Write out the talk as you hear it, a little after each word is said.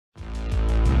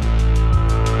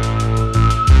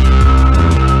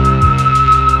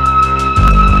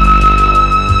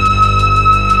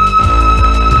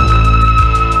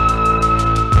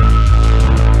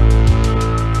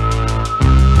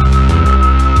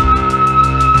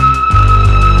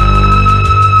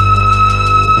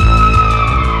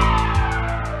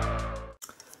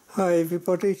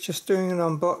everybody, just doing an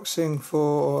unboxing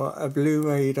for a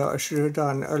Blu-ray that I should have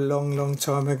done a long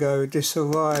time ago. This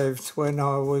arrived when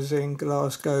I was in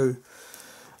Glasgow,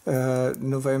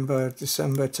 November,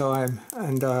 December time,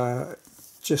 and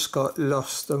just got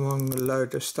lost among a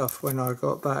load of stuff when I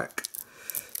got back.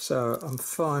 So I'm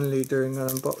finally doing an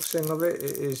unboxing of it.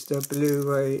 It is the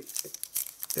Blu-ray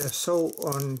Assault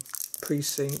on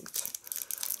Precinct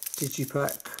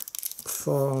Digipak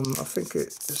from, I think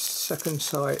it's the second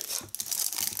site,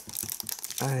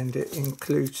 and it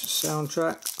includes a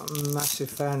soundtrack. I'm a massive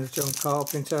fan of John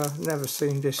Carpenter, never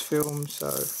seen this film, so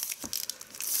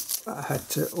I had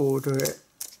to order it.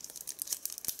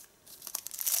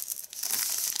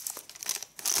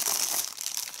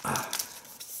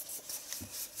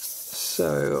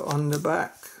 So on the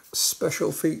back,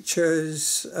 special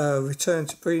features, return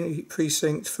to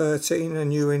Precinct 13, a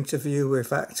new interview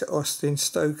with actor Austin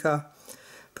Stoker.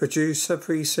 Producer,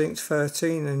 Precinct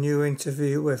 13, a new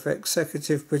interview with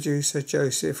executive producer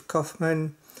Joseph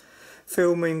Kaufman.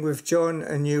 Filming with John,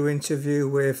 a new interview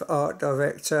with art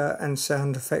director and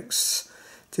sound effects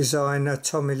designer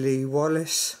Tommy Lee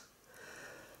Wallace.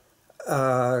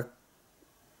 Captain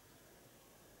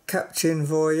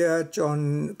Voyeur,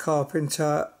 John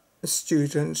Carpenter,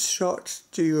 student shot.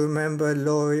 Do you remember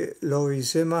Laurie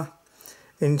Zimmer?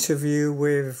 Interview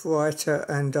with writer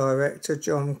and director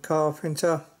John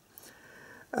Carpenter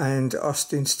and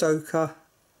Austin Stoker.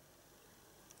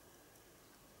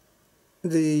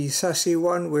 The Sassy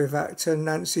One with actor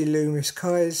Nancy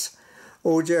Loomis-Keyes.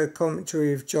 Audio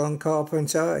commentary of John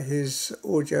Carpenter. His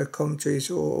audio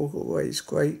commentaries are always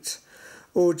great.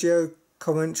 Audio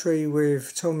commentary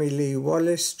with Tommy Lee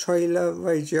Wallace. Trailer,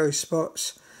 radio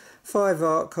spots, 5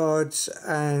 art cards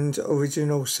and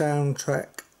original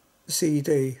soundtrack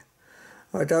CD.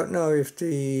 I don't know if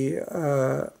the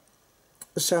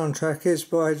soundtrack is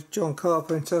by John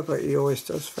Carpenter, but he always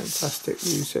does fantastic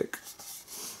music.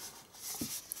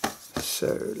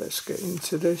 So let's get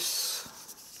into this.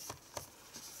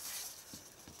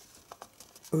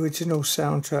 Original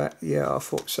soundtrack, yeah, I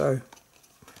thought so.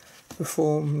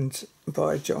 Performed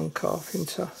by John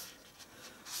Carpenter.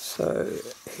 So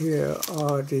here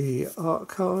are the art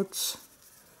cards.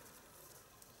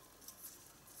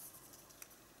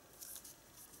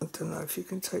 I don't know if you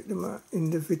can take them out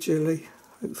individually.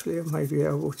 Hopefully I may be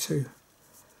able to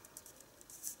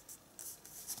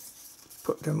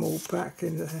put them all back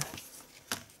in there.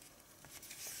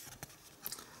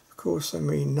 Of course, they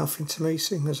mean nothing to me,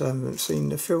 seeing as I haven't seen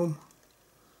the film.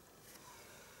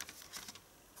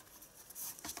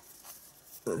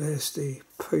 There's the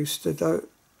poster though.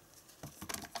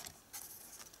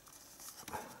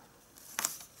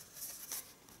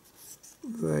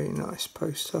 Very nice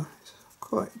poster. It's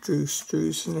quite Drews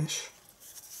Struzan-ish.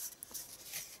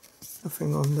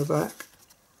 Nothing on the back.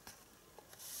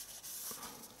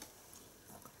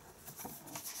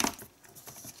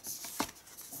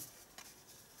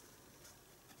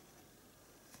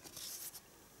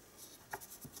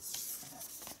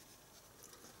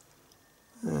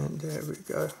 And there we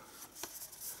go.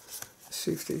 Let's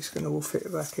see if these can all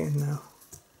fit back in now.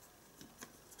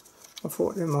 I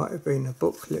thought there might have been a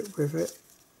booklet with it.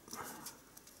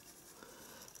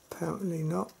 Apparently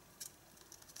not.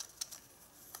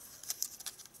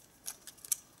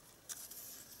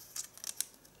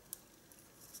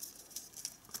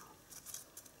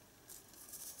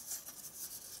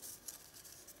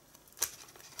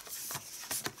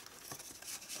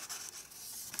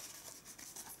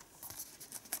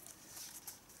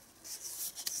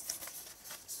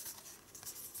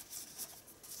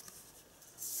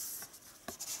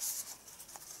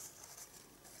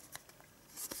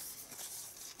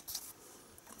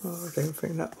 Well, I didn't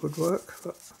think that would work,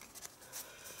 but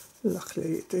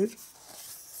luckily it did.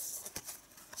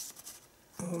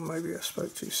 Or maybe I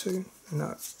spoke too soon.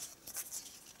 No.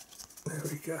 There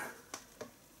we go.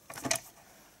 Let's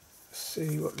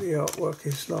see what the artwork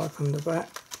is like on the back.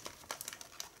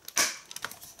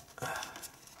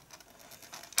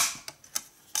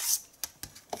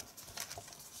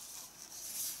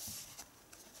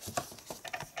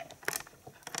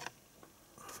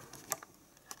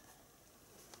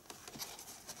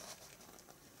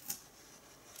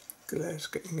 Glare's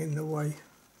getting in the way.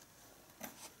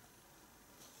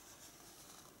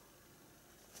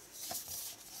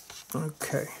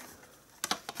 Okay,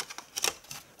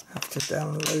 have to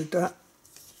download that,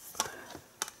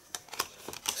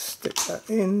 stick that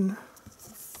in.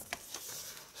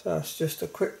 So that's just a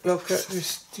quick look at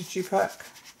this Digipak.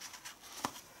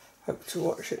 Hope to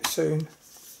watch it soon.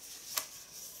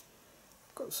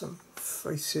 Got some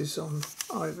faces on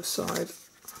either side.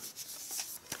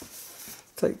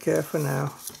 Take care for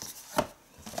now.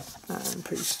 and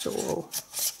peace to all.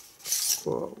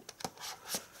 Whoa.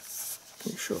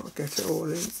 Make sure I get it all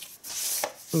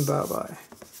in. Bye bye.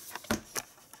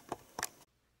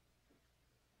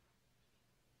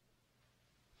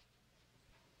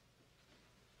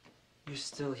 You're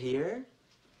still here?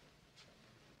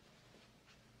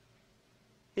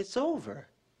 It's over.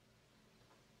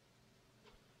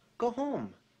 Go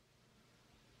home.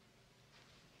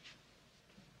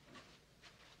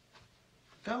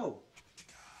 Go.